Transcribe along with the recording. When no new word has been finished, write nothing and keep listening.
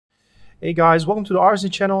Hey guys, welcome to the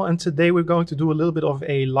ARZEON channel, and today we're going to do a little bit of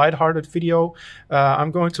a lighthearted video.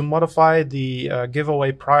 I'm going to modify the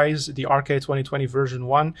giveaway prize, the RK2020 version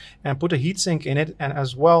 1, and put a heatsink in it, and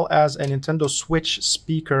as well as a Nintendo Switch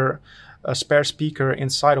speaker, a spare speaker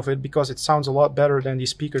inside of it, because it sounds a lot better than the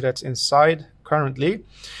speaker that's inside currently.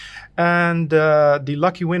 And the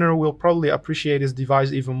lucky winner will probably appreciate this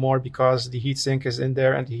device even more because the heatsink is in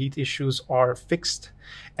there and the heat issues are fixed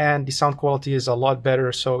and the sound quality is a lot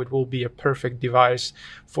better, so it will be a perfect device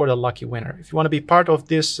for the lucky winner. If you want to be part of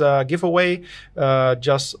this giveaway,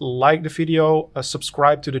 just like the video,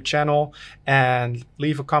 subscribe to the channel, and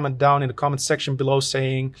leave a comment down in the comment section below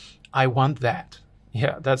saying, "I want that."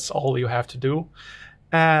 Yeah, that's all you have to do.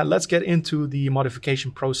 Let's get into the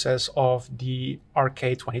modification process of the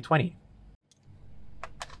RK2020.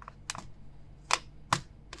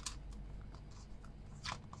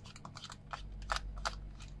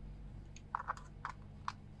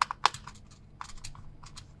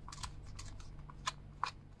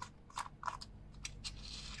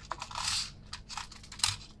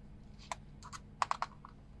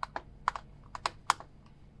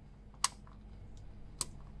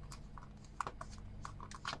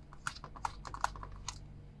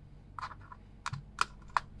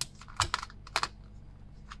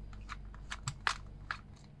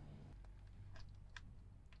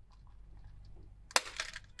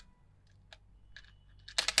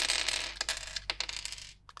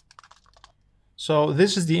 So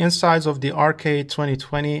this is the insides of the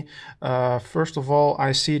RK2020. First of all,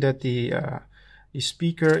 I see that the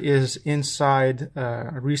speaker is inside,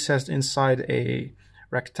 recessed inside a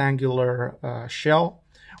rectangular shell.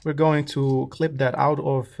 We're going to clip that out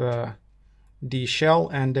of the shell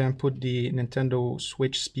and then put the Nintendo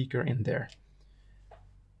Switch speaker in there.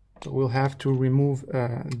 So we'll have to remove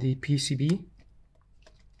the PCB.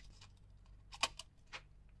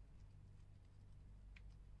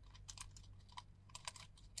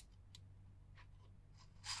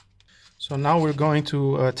 So now we're going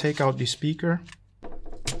to take out the speaker.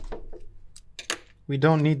 We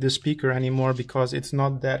don't need the speaker anymore because it's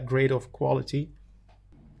not that great of quality.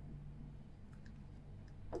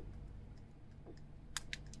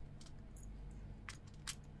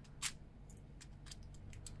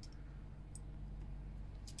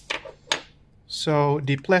 So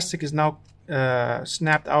the plastic is now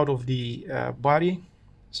snapped out of the body.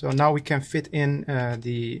 So now we can fit in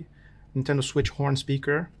the Nintendo Switch horn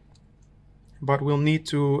speaker. But we'll need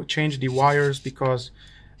to change the wires because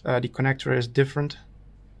the connector is different.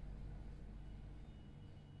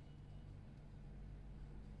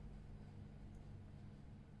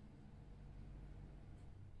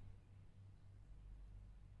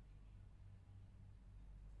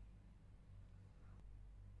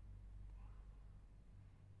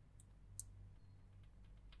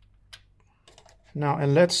 Now,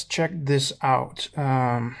 and let's check this out.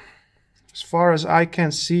 As far as I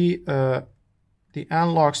can see, the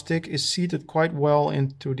analog stick is seated quite well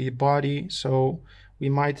into the body, so we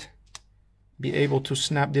might be able to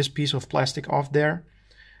snap this piece of plastic off there.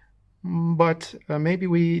 But maybe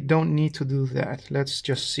we don't need to do that. Let's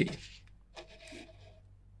just see.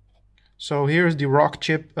 So here's the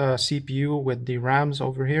RockChip CPU with the RAMs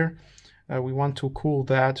over here. We want to cool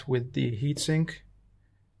that with the heatsink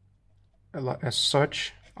as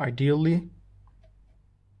such, ideally.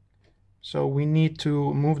 So we need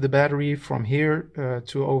to move the battery from here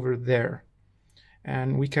to over there,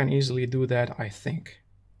 and we can easily do that, I think.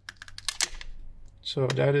 So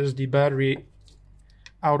that is the battery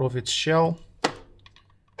out of its shell.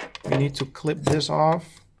 We need to clip this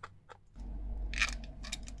off.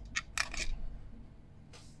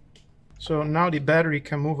 So now the battery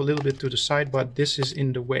can move a little bit to the side, but this is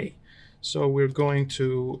in the way. So we're going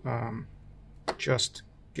to just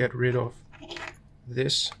get rid of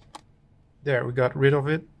this. There, we got rid of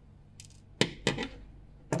it.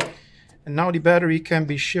 And now the battery can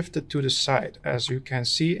be shifted to the side, as you can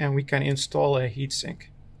see, and we can install a heatsink.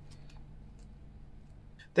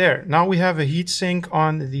 There, now we have a heatsink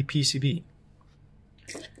on the PCB.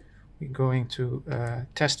 We're going to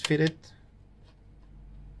test fit it.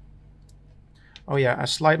 Oh yeah, a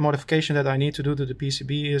slight modification that I need to do to the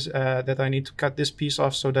PCB is that I need to cut this piece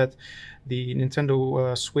off so that the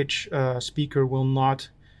Nintendo Switch speaker will not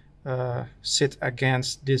sit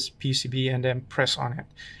against this PCB and then press on it,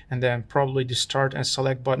 and then probably the start and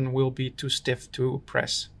select button will be too stiff to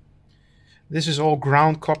press. This is all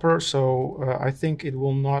ground copper, so I think it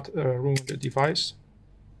will not ruin the device.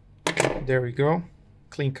 There we go,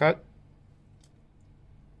 clean cut.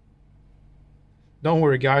 Don't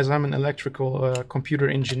worry guys, I'm an electrical computer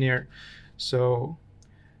engineer, so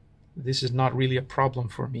this is not really a problem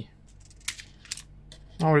for me.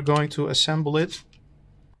 Now we're going to assemble it.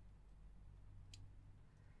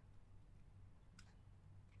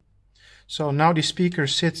 So now the speaker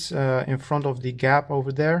sits in front of the gap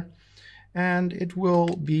over there, and it will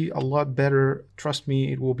be a lot better. Trust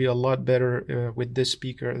me, it will be a lot better with this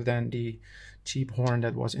speaker than the cheap horn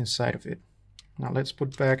that was inside of it. Now let's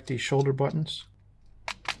put back the shoulder buttons.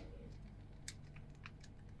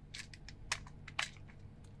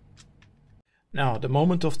 Now the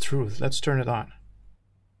moment of truth, let's turn it on.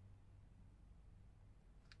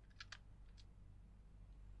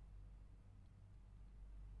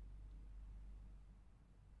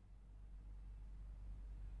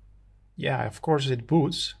 Yeah, of course it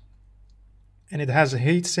boots. And it has a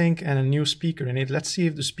heatsink and a new speaker in it. Let's see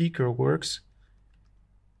if the speaker works.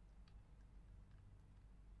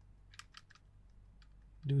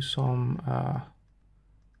 Do some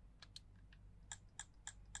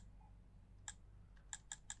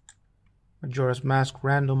Majora's Mask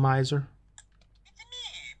randomizer. It's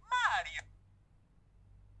me, Mario.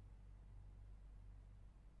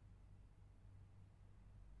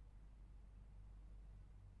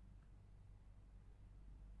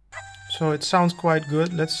 So it sounds quite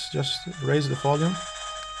good. Let's just raise the volume.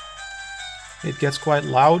 It gets quite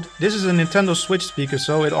loud. This is a Nintendo Switch speaker,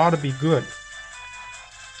 so it ought to be good.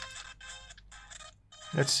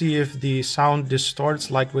 Let's see if the sound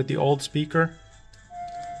distorts like with the old speaker.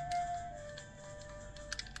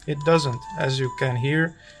 It doesn't. As you can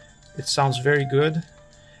hear, it sounds very good.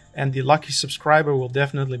 And the lucky subscriber will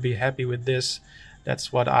definitely be happy with this.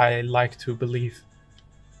 That's what I like to believe.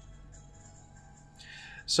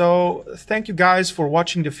 So thank you guys for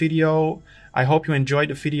watching the video. I hope you enjoyed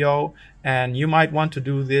the video, and you might want to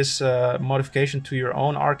do this modification to your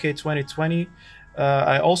own RK2020.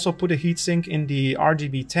 I also put a heatsink in the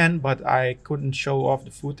RGB10, but I couldn't show off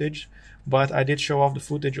the footage. But I did show off the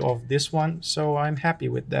footage of this one, so I'm happy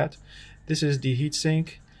with that. This is the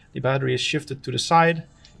heatsink. The battery is shifted to the side,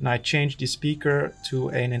 and I changed the speaker to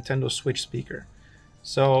a Nintendo Switch speaker.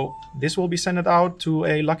 So this will be sent out to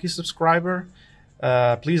a lucky subscriber.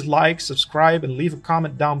 Please like, subscribe, and leave a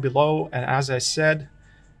comment down below. And as I said,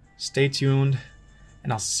 stay tuned,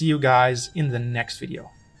 and I'll see you guys in the next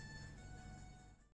video.